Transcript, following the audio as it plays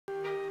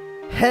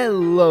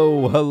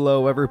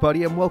Hello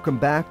everybody, and welcome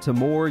back to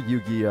more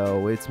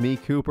Yu-Gi-Oh! It's me,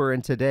 Cooper,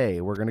 and today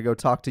we're gonna go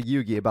talk to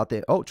Yugi about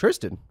the... Oh,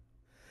 Tristan!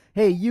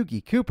 Hey,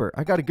 Yugi, Cooper,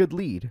 I got a good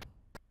lead.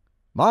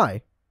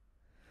 My?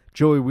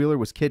 Joey Wheeler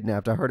was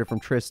kidnapped. I heard it from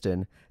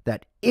Tristan.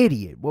 That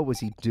idiot! What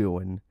was he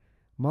doing?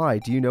 My,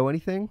 do you know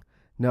anything?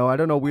 No, I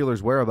don't know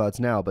Wheeler's whereabouts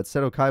now, but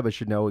Seto Kaiba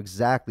should know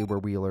exactly where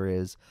Wheeler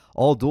is.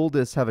 All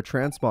duelists have a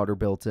transponder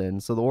built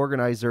in, so the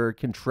organizer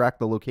can track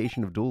the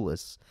location of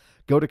duelists.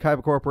 Go to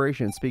Kaiba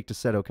Corporation and speak to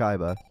Seto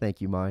Kaiba.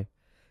 Thank you, Mai.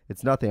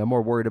 It's nothing. I'm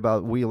more worried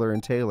about Wheeler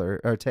and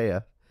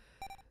Taya.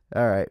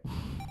 Alright.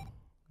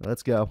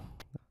 Let's go.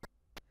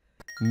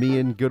 Me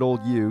and good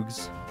old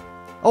Yugs.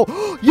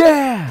 Oh,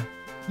 yeah!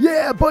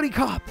 Yeah, buddy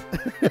cop!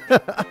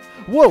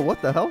 Whoa,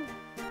 what the hell?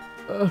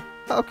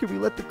 How can we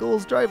let the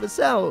ghouls drive us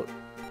out?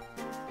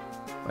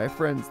 My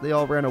friends, they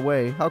all ran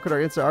away. How could our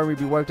instant army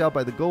be wiped out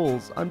by the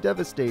ghouls? I'm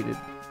devastated.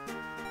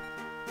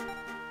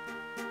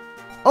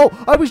 Oh,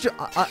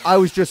 I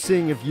was just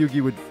seeing if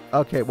Yugi would...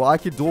 Okay, well, I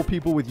could duel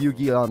people with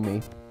Yugi on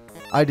me.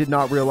 I did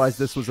not realize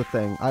this was a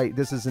thing.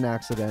 This is an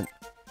accident.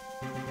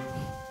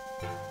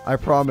 I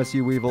promise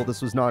you, Weevil,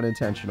 this was not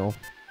intentional.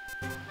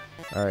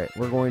 Alright,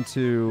 we're going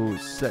to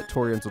set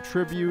Toriental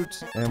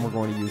Tribute, and we're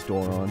going to use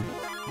Doron.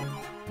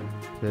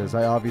 Because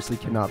I obviously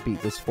cannot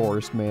beat this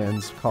Forest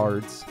Man's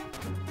cards.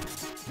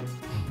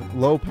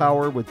 Low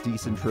power with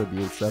decent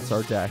tributes. That's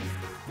our deck.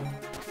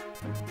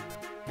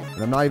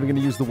 And I'm not even going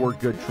to use the word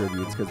good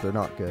tributes because they're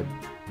not good.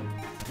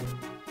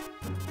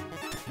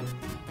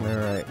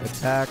 Alright,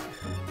 attack.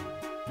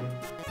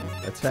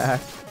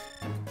 Attack.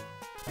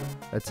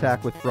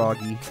 Attack with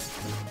Froggy.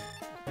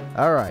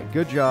 Alright,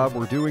 good job.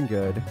 We're doing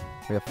good.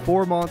 We have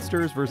 4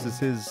 monsters versus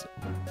his...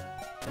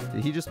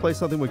 Did he just play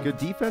something with good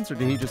defense, or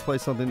did he just play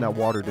something that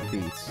water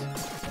defeats?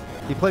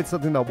 He played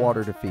something that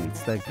water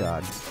defeats, thank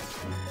God.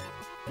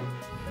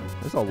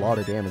 There's a lot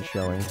of damage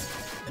showing.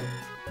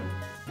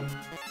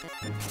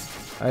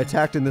 I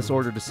attacked in this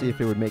order to see if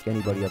it would make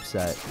anybody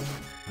upset.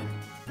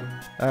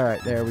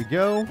 Alright, there we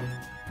go.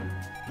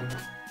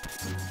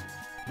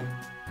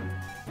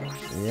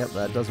 Yep,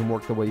 that doesn't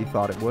work the way you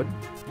thought it would.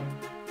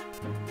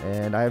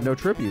 And I have no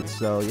tributes,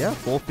 so yeah,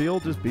 full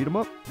field, just beat him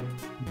up.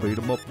 Beat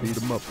him up,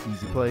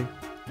 easy play.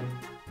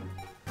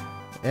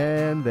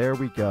 And there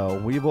we go.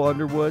 Weevil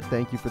Underwood,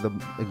 thank you for the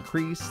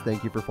increase.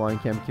 Thank you for flying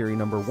Kamakiri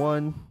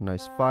 #1.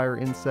 Nice fire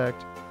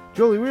insect.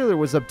 Joey Wheeler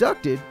was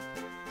abducted.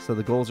 So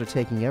the ghouls are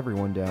taking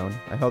everyone down.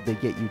 I hope they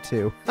get you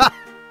too.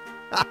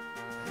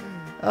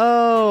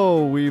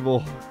 Oh,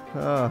 Weevil.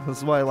 This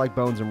is why I like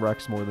Bones and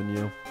Rex more than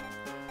you.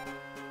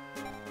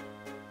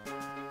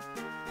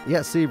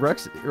 Yeah, see,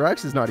 Rex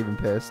is not even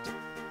pissed.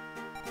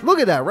 Look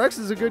at that. Rex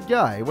is a good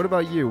guy. What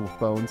about you,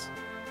 Bones?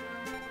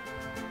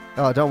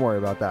 Oh, don't worry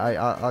about that.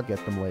 I'll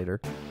get them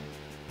later.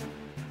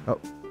 Oh,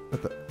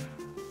 what the...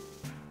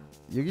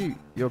 Yugi,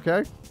 you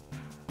okay?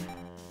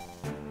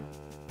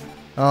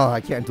 Oh,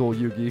 I can't duel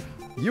Yugi.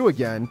 You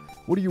again?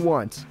 What do you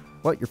want?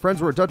 What, your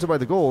friends were abducted by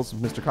the ghouls?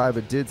 Mr.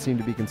 Kaiba did seem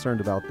to be concerned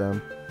about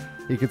them.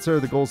 He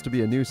considered the ghouls to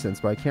be a nuisance,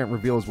 but I can't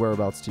reveal his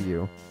whereabouts to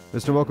you.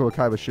 Mr. Mokuba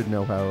Kaiba should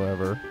know,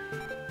 however.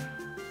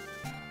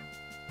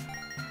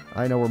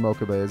 I know where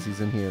Mokuba is. He's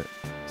in here.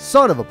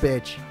 Son of a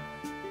bitch!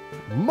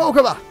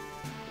 Mokuba!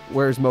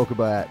 Where's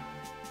Mokuba at?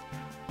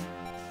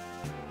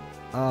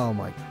 Oh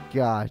my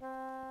god.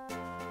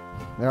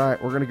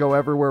 Alright, we're gonna go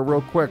everywhere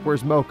real quick.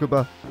 Where's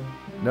Mokuba?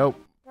 Nope.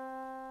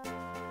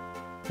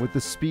 With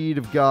the speed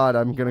of God,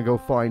 I'm gonna go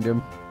find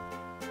him.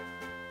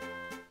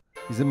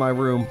 He's in my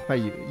room. Hey,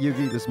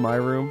 Yugi, this is my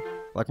room.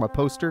 Like my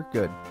poster?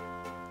 Good.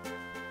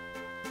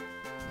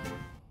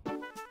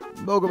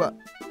 Mokuba!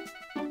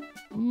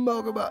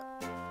 Mokuba!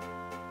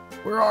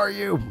 Where are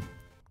you?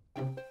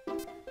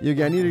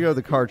 Yugi, I need to go to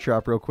the card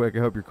shop real quick. I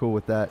hope you're cool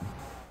with that.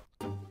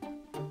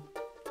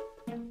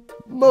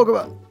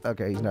 Mokuba!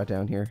 Okay, he's not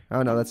down here.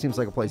 Oh no, that seems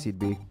like a place he'd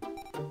be.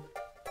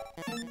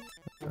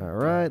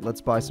 Alright,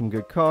 let's buy some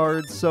good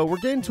cards. So we're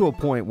getting to a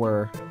point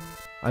where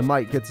I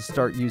might get to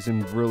start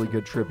using really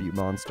good tribute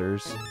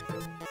monsters.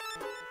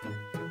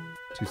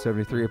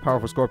 273, a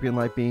powerful scorpion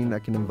light beam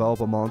that can envelop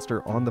a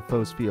monster on the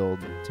foe's field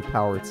to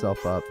power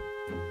itself up.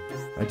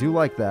 I do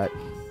like that.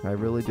 I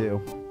really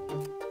do.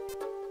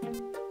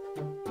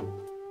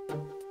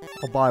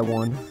 I'll buy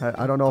one.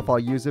 I don't know if I'll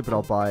use it, but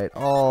I'll buy it.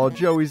 Oh,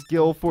 Joey's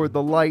Guilford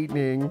the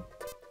Lightning.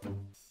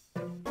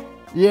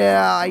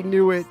 Yeah, I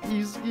knew it.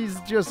 He's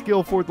just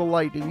Guilford the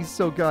Lightning. He's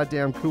so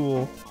goddamn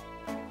cool.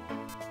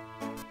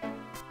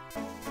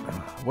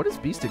 What does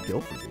Beast of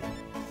Guilford do?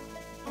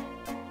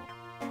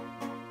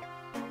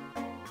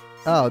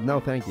 Oh, no,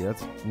 thank you.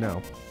 That's...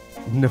 No.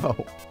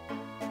 No.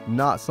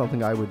 Not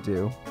something I would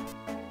do.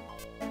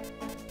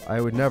 I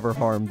would never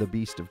harm the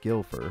Beast of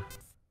Guilford.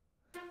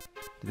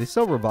 Do they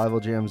sell revival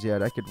jams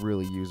yet? I could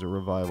really use a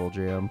revival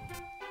jam.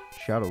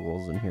 Shadow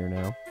Wolf's in here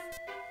now.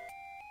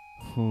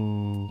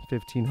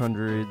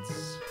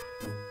 1500s.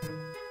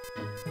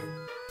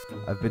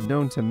 I've been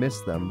known to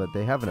miss them, but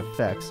they have an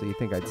effect, so you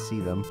think I'd see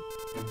them.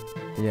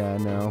 Yeah,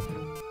 no.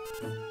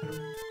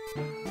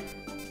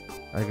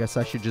 I guess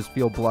I should just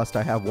feel blessed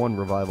I have one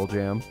revival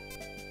jam.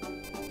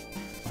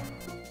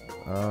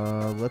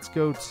 Let's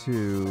go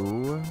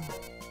to...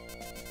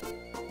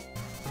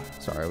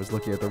 Sorry, I was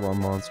looking at the wrong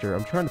monster.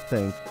 I'm trying to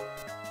think.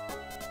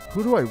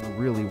 Who do I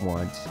really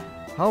want?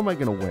 How am I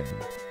going to win?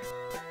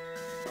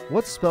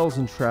 What spells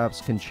and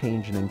traps can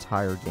change an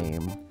entire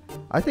game?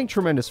 I think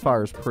Tremendous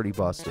Fire is pretty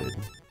busted.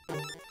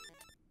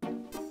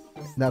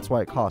 That's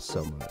why it costs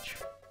so much.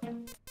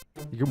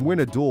 You can win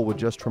a duel with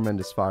just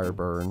Tremendous Fire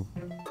burn.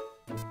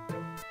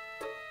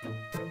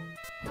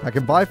 I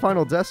can buy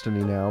Final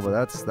Destiny now, but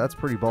that's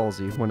pretty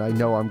ballsy when I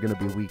know I'm going to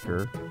be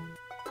weaker.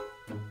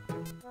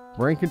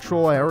 Brain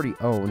Control I already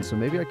own, so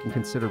maybe I can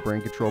consider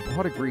Brain Control.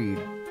 Pot of Greed.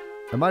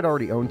 I might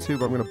already own two,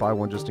 but I'm going to buy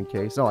one just in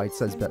case. Oh, it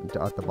says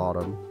at the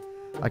bottom.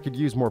 I could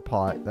use more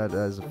pot. That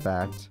is a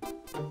fact.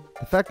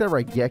 The fact that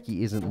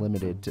Raigeki isn't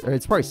limited to...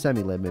 It's probably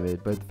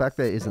semi-limited, but the fact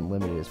that it isn't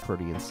limited is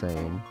pretty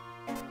insane.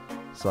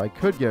 So I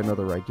could get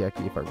another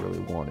Raigeki if I really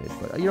wanted.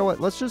 But you know what?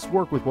 Let's just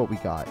work with what we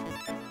got.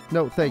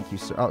 No, thank you,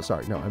 sir. Oh,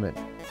 sorry. No, I meant...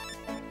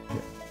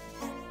 Yeah.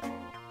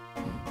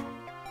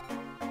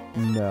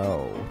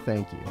 No,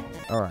 thank you.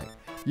 Alright.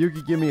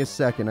 Yugi, give me a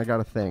second. I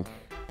gotta think.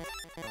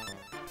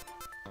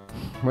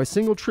 My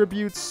single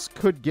tributes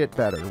could get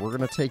better. We're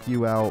gonna take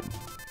you out.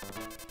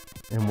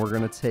 And we're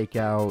gonna take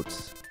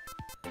out...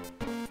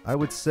 I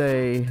would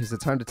say... Is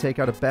it time to take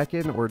out a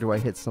Beacon, or do I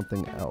hit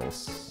something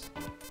else?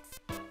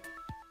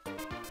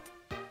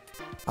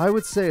 I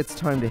would say it's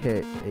time to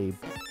hit a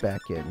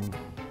Beacon.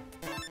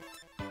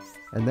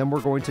 And then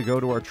we're going to go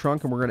to our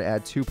trunk, and we're going to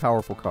add 2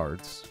 powerful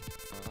cards.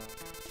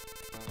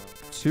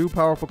 2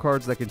 powerful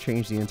cards that can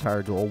change the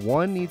entire duel.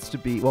 One needs to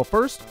be... Well,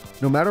 first,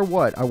 no matter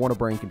what, I want a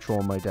Brain Control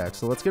in my deck.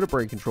 So let's get a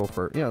Brain Control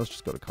first. Yeah, let's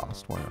just go to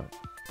cost. Why not?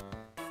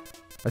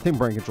 I think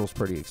Brain Control is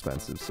pretty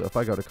expensive, so if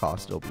I go to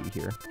cost, it'll be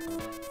here.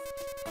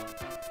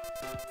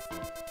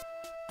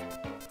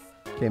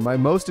 Okay, my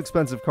most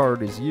expensive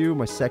card is you.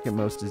 My second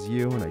most is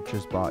you, and I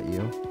just bought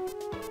you.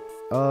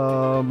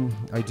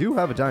 I do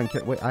have a Dying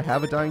Kit. Wait, I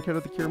have a Dying Kit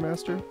of the Cure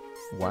Master?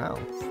 Wow.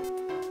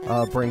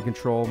 Brain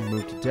Control,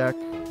 move to deck.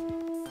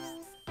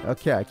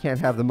 Okay, I can't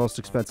have the most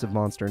expensive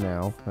monster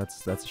now.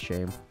 That's a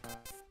shame.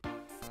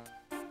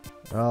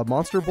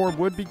 Monster board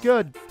would be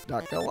good.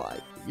 Not gonna lie.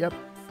 Yep.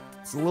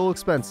 It's a little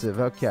expensive.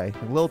 Okay,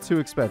 a little too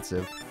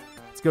expensive.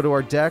 Let's go to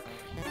our deck.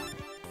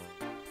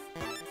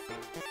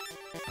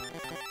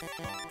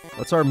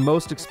 What's our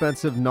most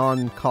expensive,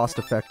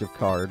 non-cost-effective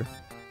card?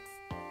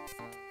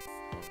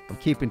 I'm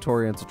keeping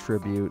Toriental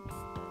Tribute.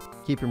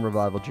 Keeping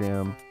Revival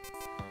Jam.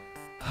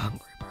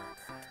 Hungry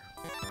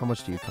Burger. How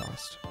much do you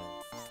cost?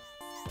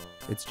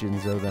 It's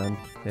Jinzo then.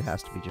 It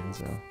has to be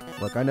Jinzo.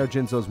 Look, I know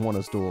Jinzo's won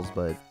us duels,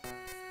 but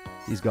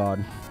he's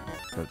gone.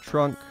 Go to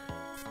Trunk.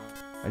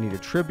 I need a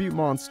Tribute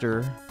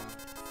monster.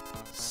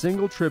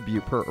 Single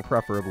Tribute,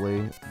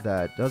 preferably,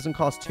 that doesn't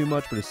cost too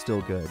much, but is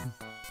still good.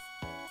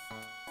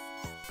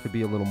 Could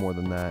be a little more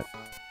than that.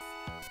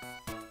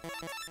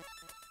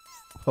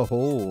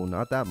 Oh,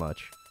 not that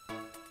much.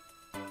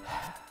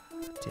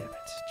 Damn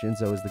it.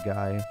 Jinzo is the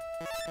guy.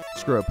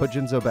 Screw it. Put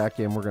Jinzo back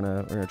in. We're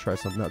gonna try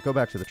something. No, go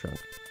back to the trunk.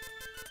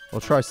 We'll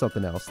try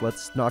something else.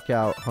 Let's knock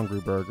out Hungry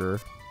Burger.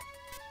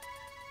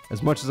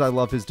 As much as I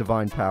love his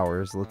divine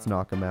powers, let's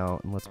knock him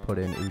out and let's put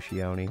in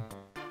Ushioni.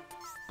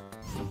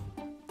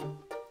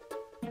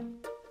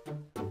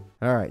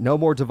 Alright, no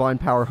more divine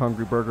power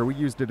Hungry Burger. We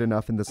used it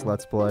enough in this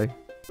Let's Play.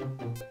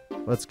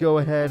 Let's go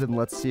ahead and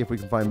let's see if we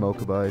can find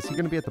Mokuba. Is he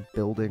going to be at the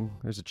building?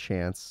 There's a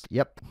chance.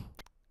 Yep.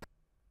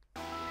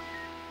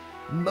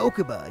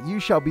 Mokuba, you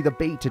shall be the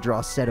bait to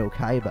draw Seto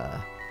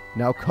Kaiba.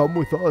 Now come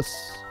with us.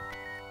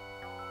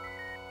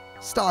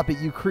 Stop it,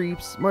 you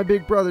creeps. My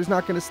big brother's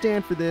not going to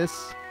stand for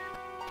this.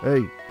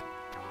 Hey.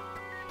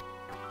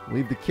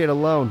 Leave the kid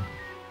alone.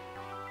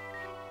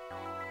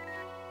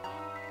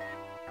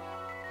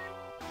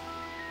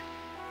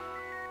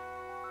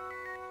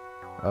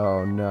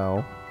 Oh,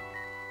 no.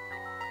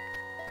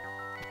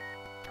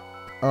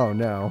 Oh,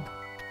 no.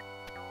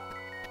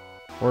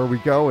 Where are we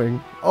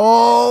going?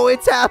 Oh,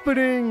 it's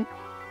happening!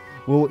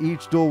 We'll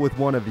each duel with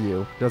one of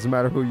you. Doesn't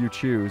matter who you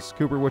choose.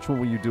 Cooper, which one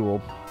will you duel?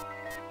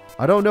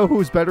 I don't know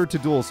who's better to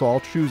duel, so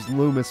I'll choose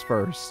Lumis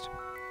first.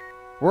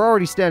 We're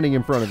already standing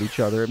in front of each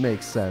other. It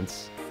makes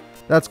sense.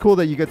 That's cool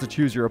that you get to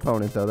choose your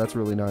opponent, though. That's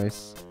really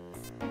nice.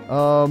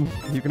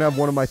 You can have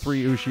one of my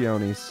 3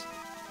 Ushionis.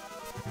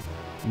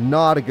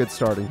 Not a good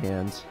starting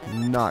hand.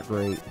 Not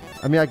great.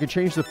 I mean, I could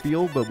change the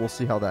field, but we'll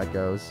see how that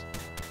goes.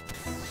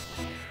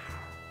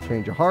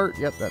 Change a heart.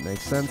 Yep, that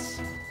makes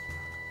sense.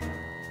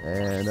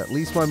 And at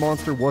least my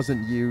monster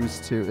wasn't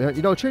used to...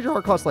 You know, change a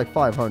heart costs like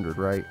 500,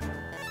 right?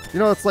 You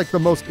know, it's like the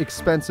most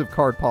expensive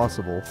card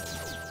possible.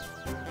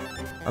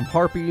 I'm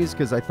Harpies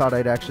because I thought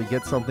I'd actually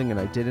get something and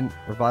I didn't.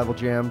 Revival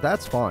Jam.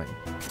 That's fine.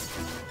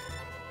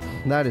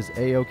 That is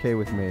A-okay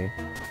with me.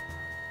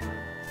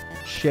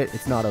 Shit,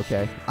 it's not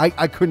okay.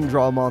 I couldn't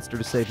draw a monster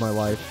to save my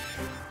life.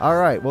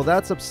 Alright, well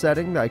that's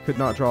upsetting that I could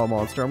not draw a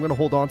monster. I'm going to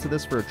hold on to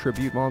this for a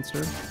tribute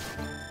monster.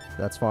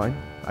 That's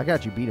fine. I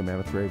got you beat him,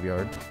 Mammoth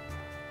Graveyard.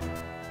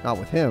 Not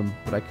with him,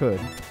 but I could.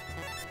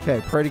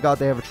 Okay, pray to God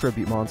they have a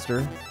tribute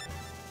monster.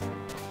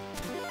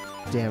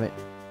 Damn it.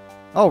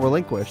 Oh,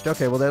 relinquished.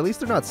 Okay, well, at least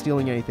they're not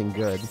stealing anything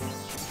good.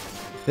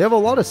 They have a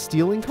lot of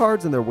stealing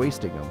cards, and they're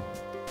wasting them.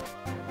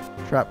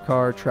 Trap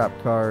card, trap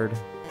card.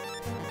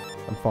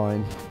 I'm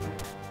fine.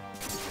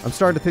 I'm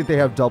starting to think they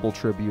have double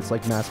tributes,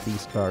 like Mass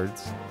Beast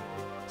cards.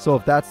 So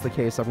if that's the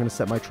case, I'm going to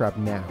set my trap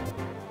now.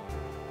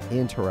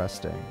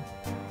 Interesting.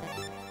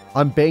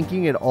 I'm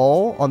banking it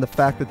all on the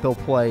fact that they'll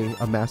play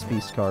a Mass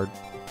Beast card.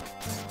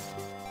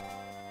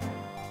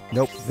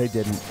 Nope, they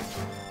didn't.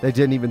 They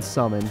didn't even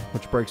summon,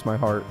 which breaks my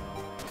heart.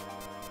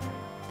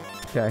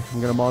 Okay,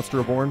 I'm going to Monster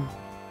Reborn.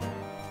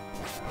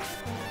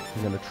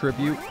 I'm going to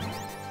Tribute.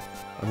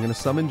 I'm going to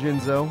summon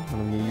Jinzo,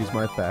 and I'm going to use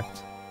my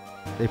effect.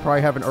 They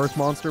probably have an Earth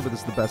Monster, but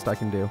this is the best I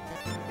can do.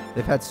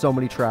 They've had so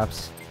many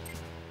traps.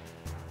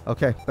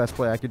 Okay, best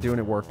play I could do, and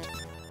it worked.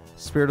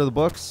 Spirit of the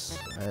Books,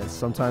 as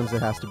sometimes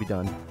it has to be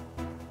done.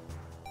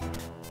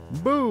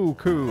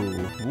 Boo-coo!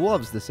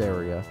 Loves this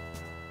area.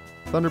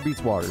 Thunder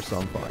beats water, so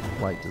I'm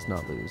fine. Light does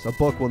not lose. A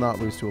book will not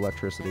lose to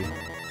electricity.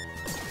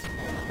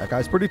 That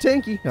guy's pretty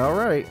tanky.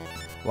 Alright.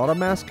 A lot of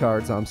mass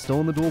cards. I'm still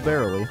in the duel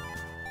barely.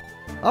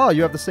 Oh,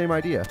 you have the same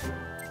idea.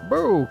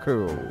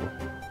 Boo-coo!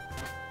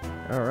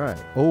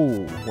 Alright.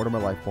 Oh, what are my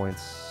life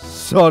points?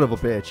 Son of a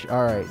bitch.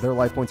 Alright, their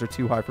life points are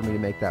too high for me to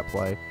make that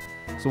play.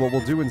 So what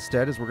we'll do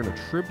instead is we're going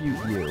to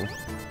tribute you,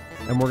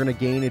 and we're going to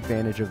gain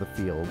advantage of the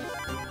field.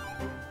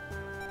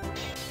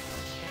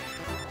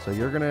 So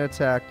you're going to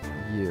attack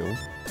you.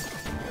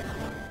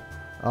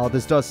 Oh,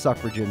 this does suck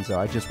for Jinzo.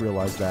 I just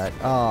realized that.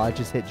 Oh, I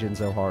just hit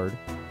Jinzo hard.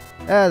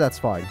 That's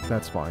fine.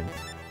 That's fine.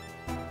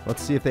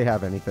 Let's see if they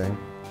have anything.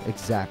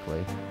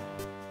 Exactly.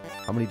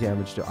 How many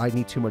damage do I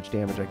need? Too much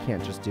damage. I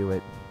can't just do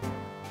it.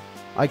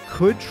 I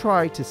could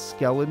try to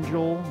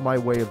Skelengel my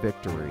way of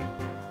victory.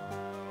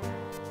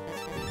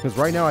 Because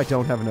right now I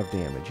don't have enough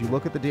damage. You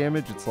look at the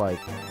damage, it's like,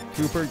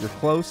 Cooper, you're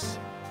close.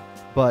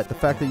 But the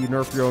fact that you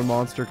nerf your own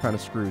monster kind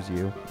of screws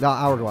you. No,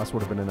 Hourglass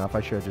would have been enough.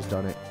 I should have just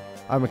done it.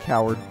 I'm a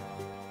coward.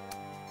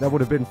 That would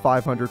have been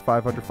 500,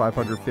 500,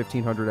 500,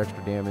 1500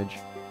 extra damage.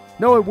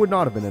 No, it would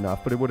not have been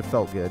enough, but it would have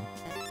felt good.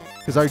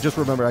 Because I just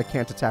remember I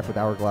can't attack with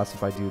Hourglass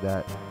if I do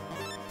that.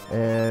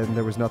 And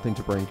there was nothing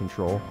to brain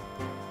control.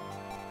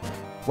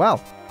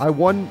 Wow. I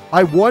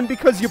won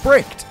because you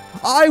bricked.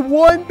 I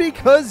won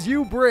because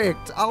you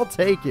bricked. I'll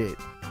take it.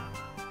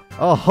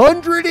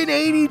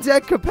 180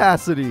 deck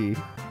capacity.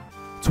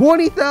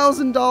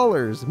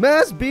 $20,000.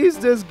 Mass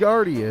Beast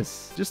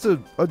Asgardius. Just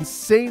an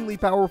insanely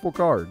powerful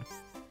card.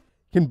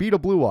 Can beat a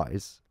Blue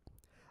Eyes.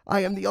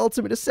 I am the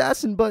ultimate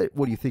assassin, but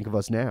what do you think of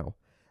us now?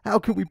 How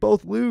could we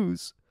both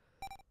lose?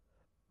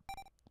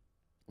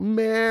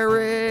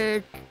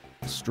 Merrick.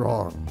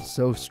 Strong.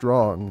 So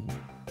strong.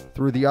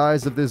 Through the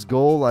eyes of this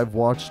goal, I've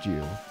watched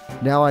you.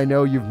 Now I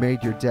know you've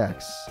made your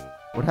decks.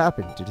 What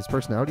happened? Did his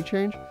personality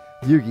change?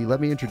 Yugi, let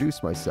me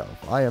introduce myself.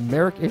 I am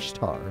Merrick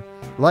Ishtar.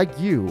 Like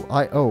you,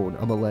 I own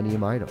a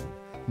Millennium item.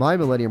 My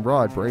Millennium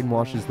Rod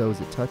brainwashes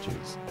those it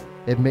touches.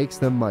 It makes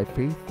them my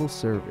faithful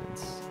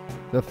servants.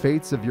 The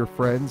fates of your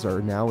friends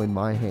are now in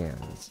my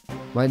hands.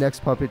 My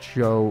next puppet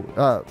show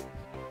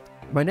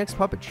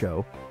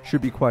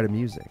should be quite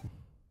amusing.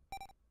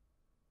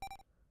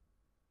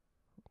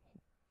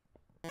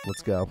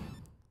 Let's go.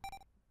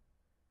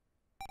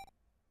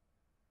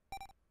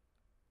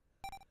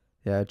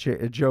 Yeah,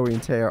 Joey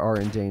and Taya are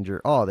in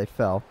danger. Oh, they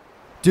fell.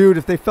 Dude,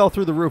 if they fell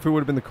through the roof, it would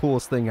have been the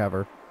coolest thing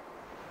ever.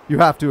 You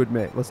have to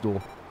admit. Let's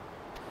duel.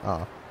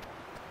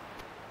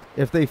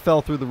 If they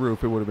fell through the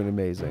roof, it would have been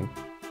amazing.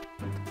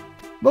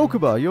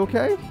 Mokuba, you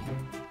okay?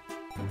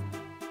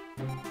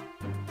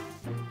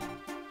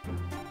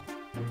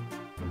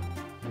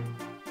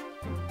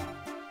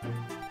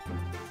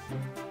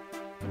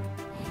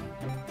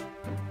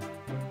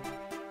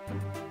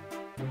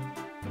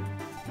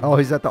 Oh,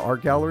 he's at the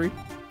art gallery?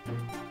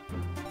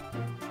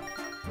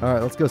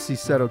 Alright, let's go see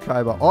Seto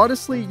Kaiba.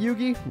 Honestly,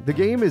 Yugi, the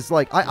game is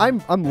like...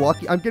 I'm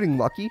lucky. I'm getting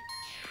lucky.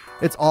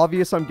 It's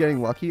obvious I'm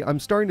getting lucky. I'm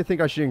starting to think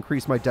I should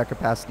increase my deck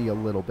capacity a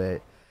little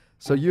bit.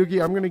 So,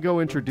 Yugi, I'm going to go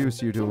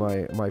introduce you to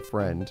my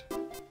friend.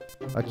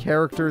 A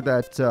character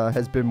that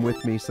has been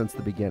with me since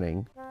the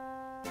beginning.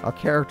 A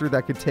character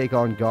that could take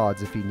on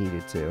gods if he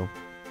needed to.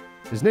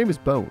 His name is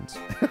Bones.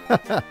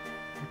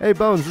 Hey,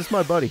 Bones, this is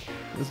my buddy.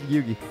 This is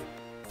Yugi.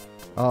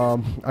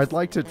 I'd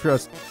like to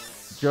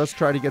just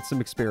try to get some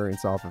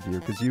experience off of you,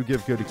 because you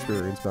give good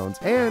experience, Bones.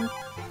 And,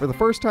 for the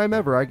first time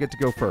ever, I get to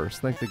go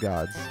first. Thank the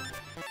gods.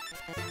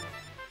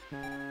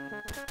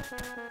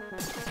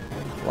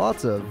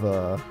 Lots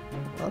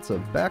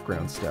of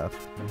background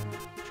stuff.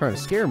 Trying to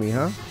scare me,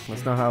 huh?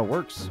 That's not how it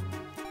works.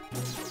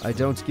 I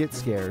don't get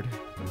scared.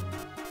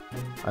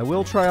 I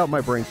will try out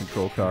my brain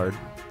control card.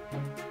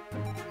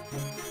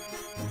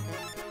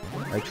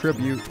 I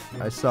tribute,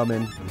 I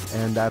summon,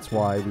 and that's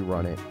why we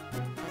run it.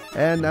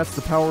 And that's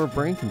the power of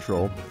brain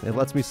control. It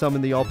lets me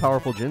summon the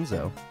all-powerful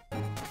Jinzo.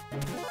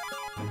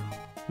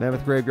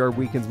 Mammoth Graveyard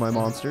weakens my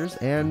monsters,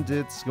 and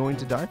it's going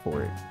to die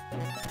for it.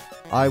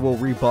 I will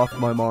rebuff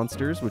my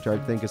monsters, which I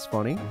think is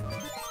funny.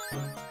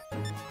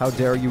 How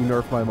dare you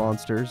nerf my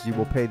monsters? You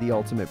will pay the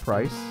ultimate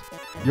price.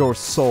 Your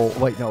soul.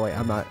 Wait, no, wait.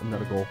 I'm not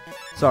a ghoul.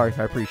 Sorry,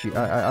 I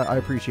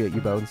appreciate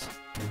you, Bones.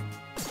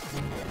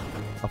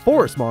 A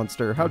forest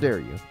monster. How dare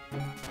you?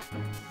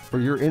 For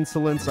your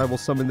insolence, I will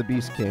summon the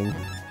Beast King.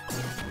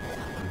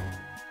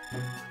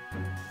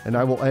 And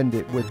I will end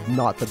it with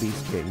not the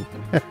Beast King.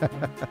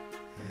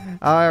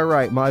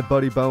 Alright, my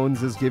buddy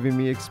Bones is giving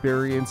me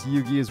experience.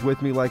 Yugi is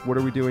with me like, what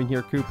are we doing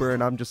here, Cooper?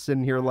 And I'm just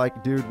sitting here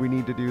like, dude, we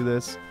need to do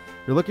this.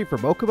 You're looking for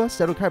Mokuba,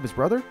 Seto Kaiba's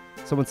brother?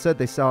 Someone said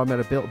they saw him at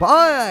a bill.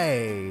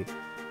 Bye!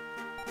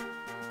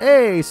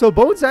 Hey, so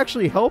Bones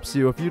actually helps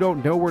you if you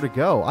don't know where to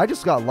go. I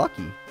just got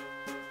lucky.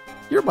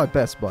 You're my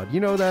best bud. You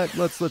know that?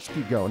 Let's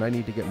keep going. I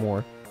need to get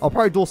more. I'll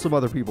probably duel some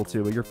other people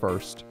too, but you're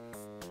first.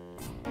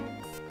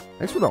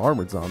 Thanks for the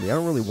armored zombie. I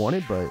don't really want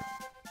it, but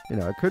you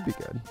know, it could be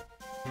good.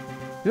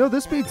 You know,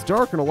 this beat's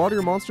dark, and a lot of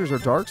your monsters are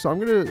dark, so I'm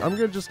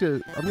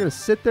gonna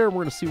sit there and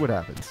we're gonna see what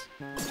happens.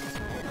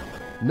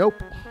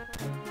 Nope.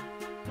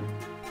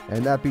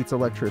 And that beats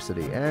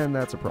electricity, and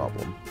that's a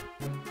problem.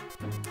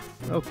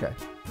 Okay.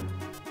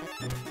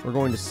 We're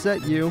going to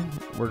set you.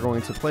 We're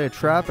going to play a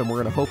trap, and we're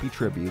going to hope he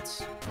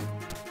tributes.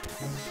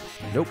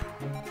 Nope.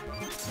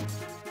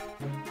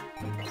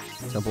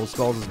 Temple of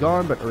Skulls is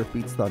gone, but Earth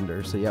beats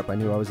Thunder. So, yep, I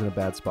knew I was in a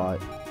bad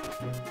spot.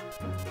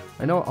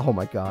 I know... Oh,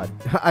 my God.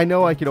 I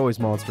know I could always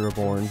Monster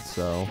Reborn,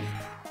 so...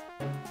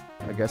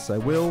 I guess I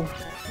will.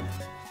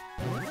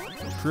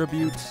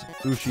 Tribute.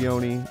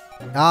 Ushioni.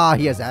 Ah,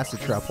 he has Acid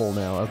Trap Hole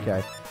now.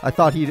 Okay. I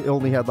thought he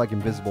only had, like,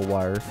 Invisible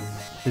Wire.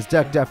 His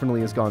deck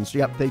definitely has gone...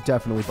 Yep, they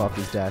definitely buffed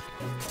his deck.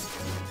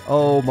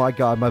 Oh, my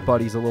God. My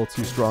buddy's a little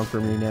too strong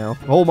for me now.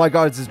 Oh, my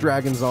God. It's his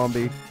Dragon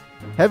Zombie.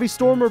 Heavy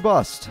Storm or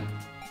Bust?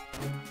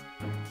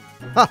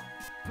 Ha!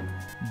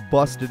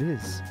 Bust it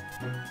is.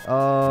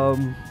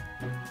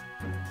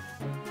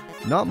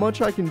 Not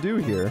much I can do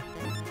here.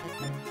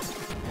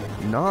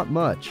 Not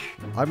much.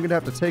 I'm going to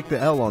have to take the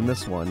L on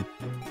this one.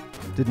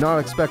 Did not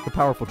expect the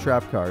powerful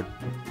trap card,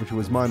 which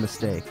was my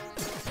mistake.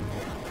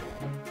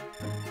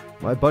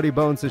 My buddy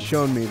Bones has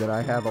shown me that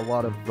I have a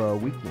lot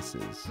of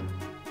weaknesses.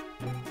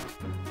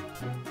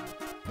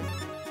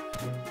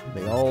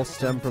 They all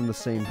stem from the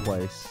same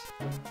place.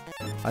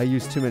 I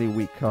use too many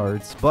weak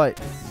cards,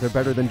 but they're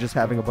better than just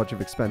having a bunch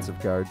of expensive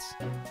cards.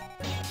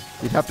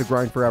 You'd have to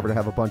grind forever to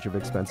have a bunch of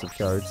expensive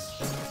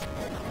cards.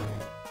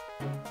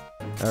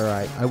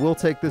 Alright, I will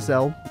take this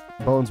L.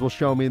 Bones will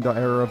show me the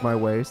error of my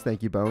ways.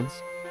 Thank you, Bones.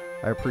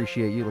 I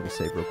appreciate you. Let me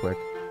save real quick.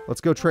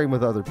 Let's go train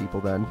with other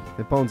people then.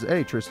 If Bones...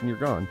 Hey, Tristan, you're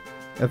gone.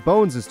 If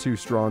Bones is too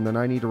strong, then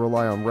I need to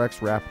rely on Rex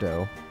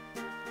Rapto.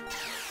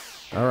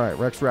 Alright,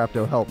 Rex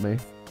Rapto, help me.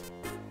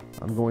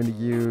 I'm going to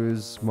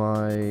use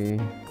my...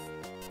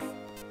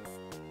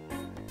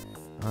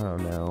 I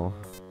don't know.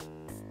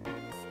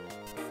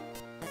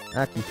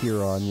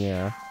 Akihiron,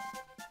 yeah.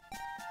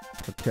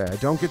 Okay, I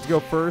don't get to go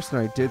first,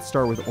 and I did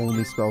start with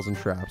only spells and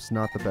traps.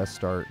 Not the best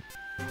start.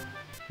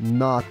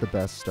 Not the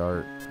best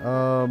start.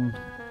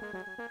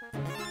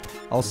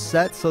 I'll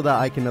set so that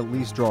I can at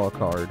least draw a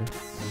card.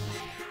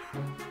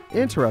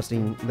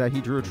 Interesting that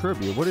he drew a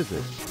tribute. What is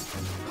it?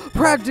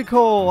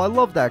 Practical! I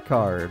love that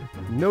card.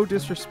 No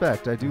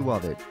disrespect. I do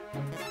love it.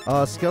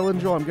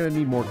 Skelengel, I'm going to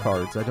need more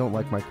cards. I don't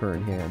like my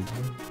current hand.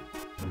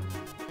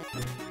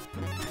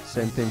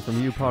 Same thing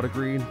from you, Pot of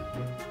Greed.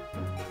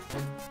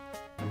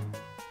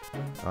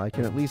 I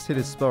can at least hit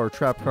his spell or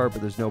trap card, but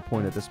there's no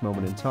point at this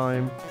moment in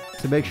time.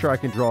 To make sure I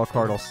can draw a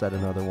card, I'll set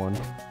another one.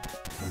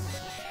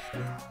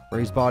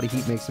 Raised Body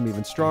Heat makes him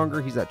even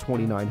stronger. He's at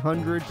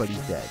 2,900, but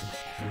he's dead.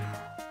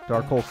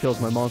 Dark Hole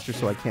kills my monster,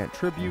 so I can't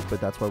tribute, but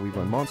that's why we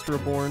run Monster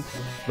Reborn.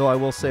 Though I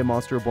will say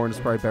Monster Reborn is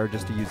probably better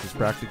just to use his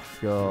practical.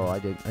 Oh, I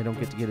don't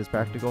get to get his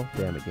practical?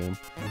 Damn it, game.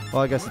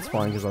 Well, I guess it's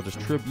fine, because I'll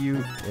just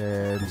tribute,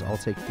 and I'll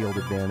take field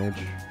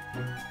advantage.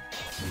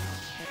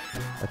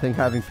 I think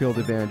having field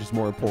advantage is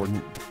more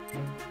important.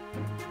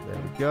 There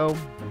we go.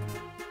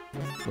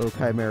 Little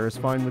Chimera is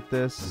fine with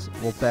this.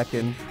 We'll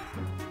beckon.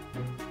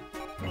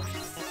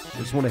 I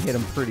just want to hit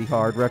him pretty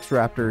hard. Rex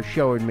Raptor is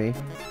showing me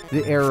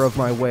the error of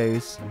my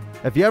ways.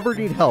 If you ever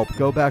need help,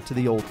 go back to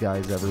the old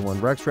guys, everyone.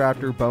 Rex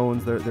Raptor,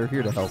 Bones, they're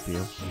here to help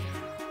you.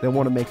 They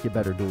want to make you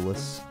better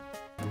duelists.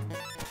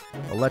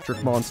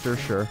 Electric Monster,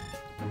 sure.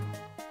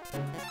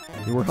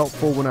 You were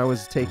helpful when I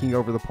was taking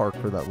over the park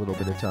for that little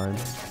bit of time.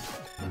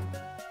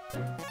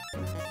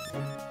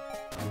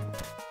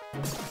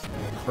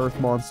 Earth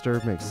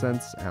Monster, makes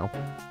sense. Ow.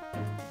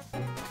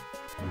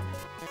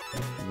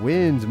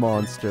 Wind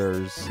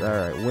Monsters.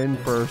 Alright, Wind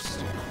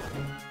first.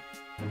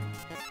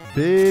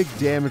 Big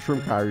damage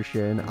from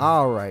Kairushin.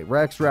 Alright,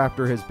 Rex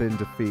Raptor has been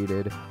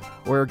defeated.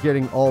 We're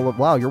getting all of...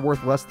 Wow, you're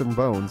worth less than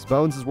Bones.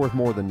 Bones is worth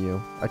more than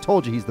you. I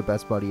told you he's the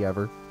best buddy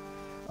ever.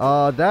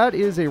 That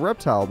is a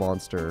reptile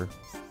monster.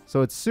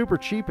 So it's super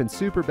cheap and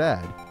super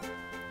bad.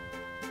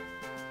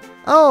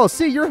 Oh,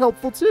 see, you're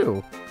helpful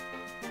too.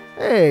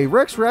 Hey,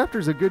 Rex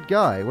Raptor's a good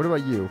guy. What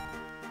about you?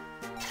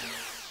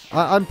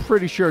 I'm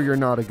pretty sure you're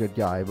not a good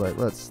guy, but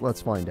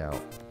let's find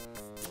out.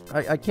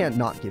 I can't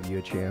not give you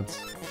a chance.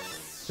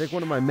 Take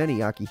one of my many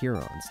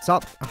Akihirons.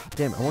 Stop. Oh,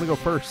 damn it, I want to go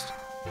first.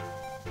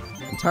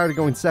 I'm tired of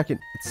going second.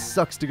 It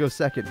sucks to go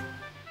second.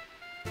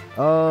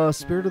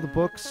 Spirit of the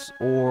Books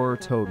or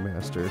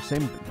Toadmaster.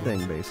 Same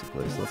thing,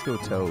 basically. So let's go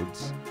with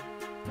Toads.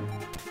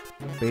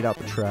 Bait out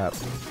the trap.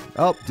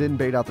 Oh, didn't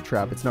bait out the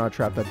trap. It's not a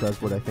trap that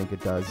does what I think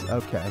it does.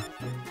 Okay.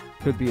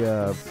 Could be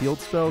a field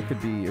spell.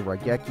 Could be a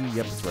Raigeki.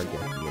 Yep, it's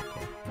Raigeki. Okay.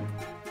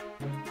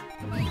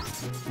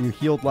 You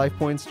healed life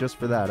points just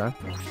for that, huh?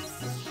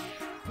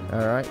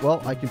 Alright,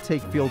 well, I can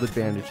take field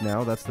advantage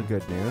now. That's the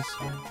good news.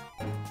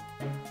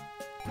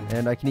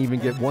 And I can even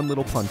get one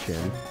little punch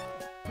in.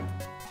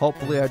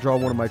 Hopefully I draw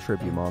one of my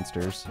tribute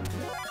monsters.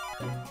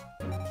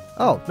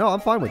 Oh, no, I'm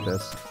fine with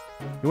this.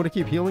 You want to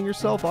keep healing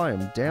yourself? I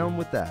am down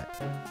with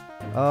that.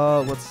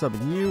 Let's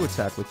summon you,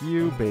 attack with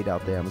you, bait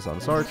out the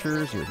Amazon's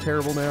archers. You're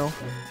terrible now.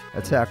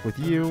 Attack with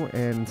you,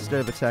 and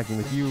instead of attacking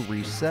with you,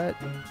 reset.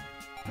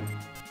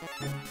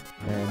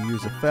 And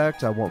use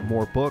effect. I want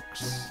more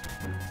books.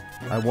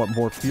 I want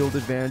more field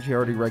advantage. He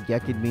already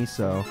Raigeki'd me,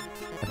 so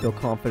I feel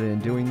confident in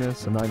doing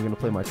this. I'm not even going to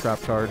play my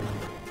trap card.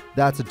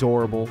 That's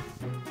adorable.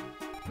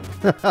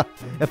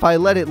 If I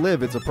let it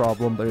live, it's a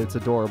problem, but it's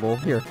adorable.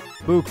 Here,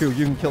 Buku,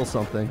 you can kill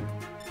something.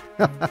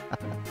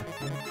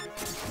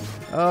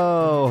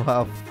 Oh,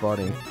 how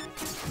funny.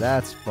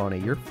 That's funny.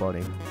 You're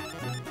funny.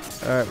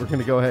 Alright, we're going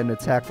to go ahead and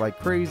attack like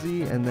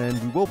crazy, and then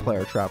we will play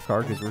our trap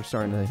card because we're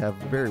starting to have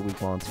very weak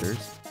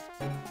monsters.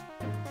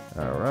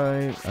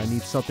 Alright, I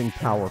need something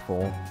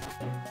powerful.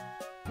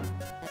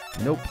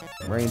 Nope.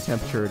 Rain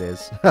temperature it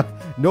is.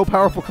 No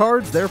powerful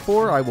cards,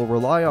 therefore I will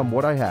rely on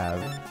what I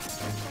have.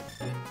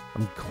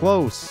 I'm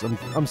close.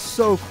 I'm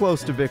so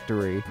close to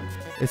victory.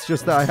 It's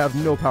just that I have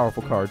no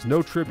powerful cards.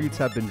 No tributes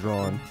have been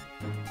drawn.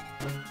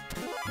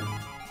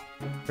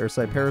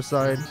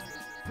 Parasite.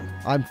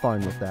 I'm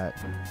fine with that.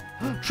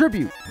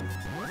 Tribute!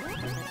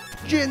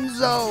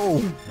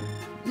 Jinzo!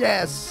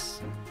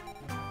 Yes!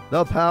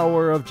 The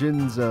power of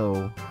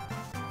Jinzo.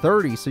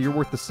 30, so you're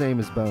worth the same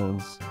as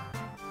Bones.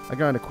 I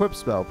got an equip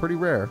spell. Pretty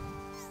rare.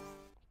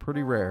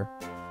 Pretty rare.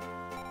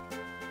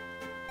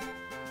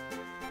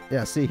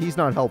 Yeah, see, he's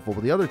not helpful,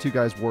 but the other two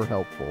guys were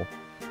helpful.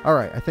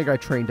 Alright, I think I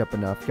trained up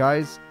enough.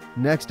 Guys,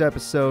 next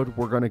episode,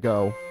 we're going to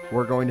go.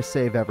 We're going to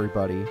save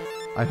everybody.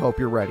 I hope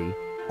you're ready.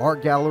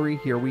 Art gallery,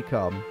 here we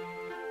come.